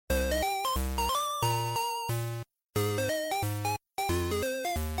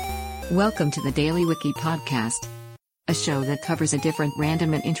Welcome to the Daily Wiki podcast, a show that covers a different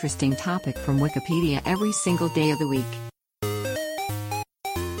random and interesting topic from Wikipedia every single day of the week.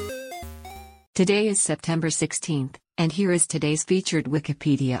 Today is September 16th, and here is today's featured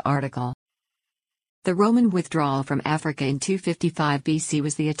Wikipedia article. The Roman withdrawal from Africa in 255 BC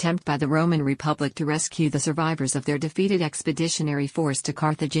was the attempt by the Roman Republic to rescue the survivors of their defeated expeditionary force to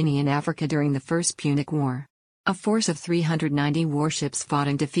Carthaginian Africa during the First Punic War. A force of 390 warships fought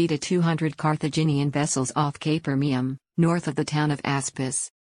and defeated 200 Carthaginian vessels off Cape Hermium, north of the town of Aspis.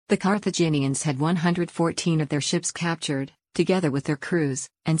 The Carthaginians had 114 of their ships captured, together with their crews,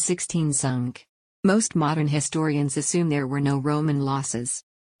 and 16 sunk. Most modern historians assume there were no Roman losses.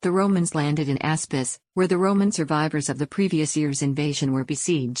 The Romans landed in Aspis, where the Roman survivors of the previous year's invasion were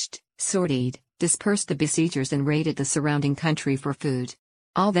besieged, sortied, dispersed the besiegers and raided the surrounding country for food.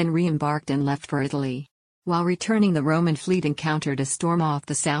 All then re-embarked and left for Italy. While returning, the Roman fleet encountered a storm off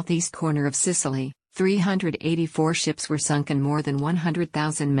the southeast corner of Sicily. 384 ships were sunk and more than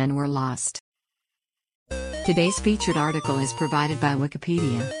 100,000 men were lost. Today's featured article is provided by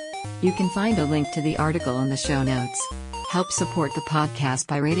Wikipedia. You can find a link to the article in the show notes. Help support the podcast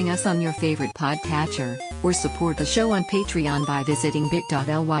by rating us on your favorite podcatcher, or support the show on Patreon by visiting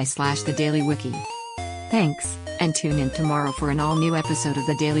bit.ly/thedailywiki. Thanks, and tune in tomorrow for an all-new episode of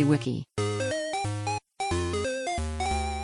the Daily Wiki.